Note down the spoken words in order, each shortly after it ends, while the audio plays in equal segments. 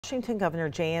Washington Governor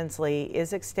Jay Inslee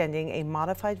is extending a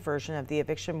modified version of the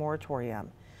eviction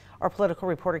moratorium. Our political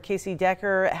reporter Casey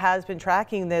Decker has been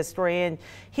tracking this story, and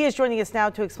he is joining us now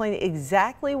to explain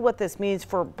exactly what this means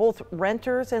for both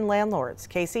renters and landlords.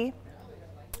 Casey?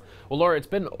 Well, Laura, it's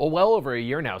been well over a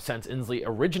year now since Inslee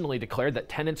originally declared that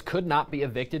tenants could not be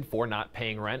evicted for not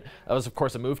paying rent. That was, of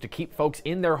course, a move to keep folks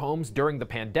in their homes during the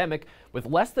pandemic. With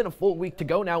less than a full week to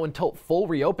go now until full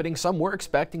reopening, some were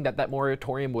expecting that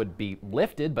moratorium would be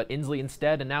lifted, but Inslee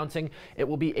instead announcing it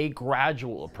will be a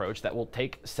gradual approach that will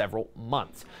take several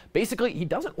months. Basically, he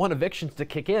doesn't want evictions to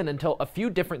kick in until a few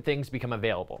different things become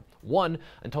available. One,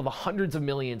 until the hundreds of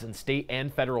millions in state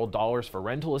and federal dollars for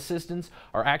rental assistance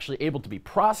are actually able to be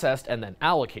processed and then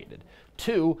allocated.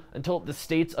 Two, until the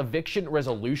state's eviction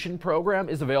resolution program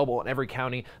is available in every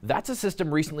county. That's a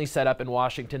system recently set up in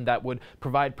Washington that would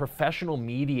provide professional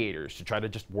mediators to try to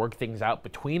just work things out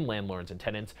between landlords and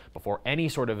tenants before any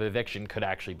sort of eviction could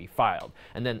actually be filed.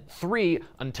 And then three,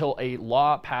 until a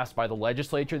law passed by the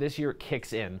legislature this year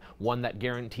kicks in, one that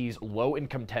guarantees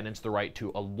low-income tenants the right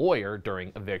to a lawyer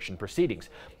during eviction proceedings.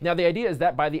 Now, the idea is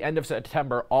that by the end of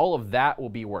September, all of that will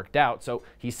be worked out, so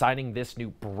he's signing this new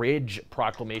bridge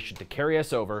proclamation to carry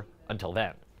us over until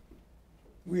then.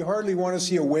 We hardly want to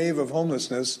see a wave of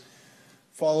homelessness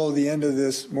follow the end of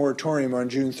this moratorium on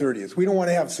June 30th. We don't want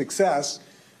to have success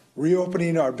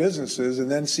reopening our businesses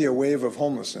and then see a wave of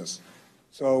homelessness.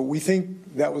 So we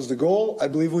think that was the goal. I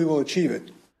believe we will achieve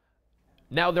it.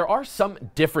 Now, there are some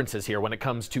differences here when it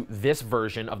comes to this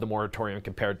version of the moratorium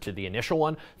compared to the initial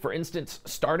one. For instance,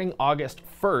 starting August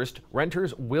 1st,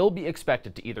 renters will be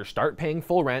expected to either start paying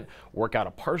full rent, work out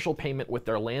a partial payment with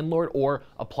their landlord, or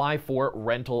apply for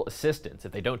rental assistance.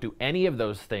 If they don't do any of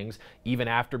those things, even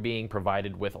after being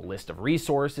provided with a list of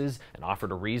resources and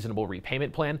offered a reasonable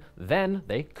repayment plan, then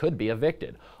they could be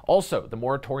evicted. Also, the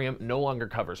moratorium no longer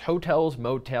covers hotels,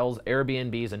 motels,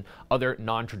 Airbnbs, and other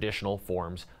non-traditional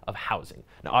forms of housing.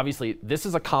 Now, obviously, this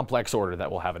is a complex order that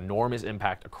will have enormous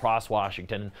impact across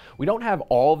Washington. We don't have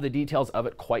all of the details of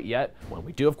it quite yet. When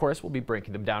we do, of course, we'll be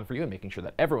breaking them down for you and making sure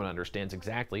that everyone understands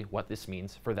exactly what this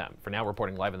means for them. For now,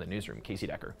 reporting live in the newsroom, Casey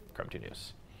Decker, KREM 2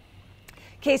 News.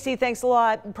 Casey, thanks a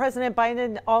lot. President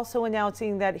Biden also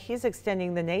announcing that he's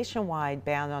extending the nationwide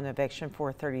ban on eviction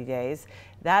for 30 days.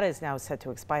 That is now set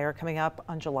to expire coming up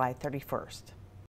on July 31st.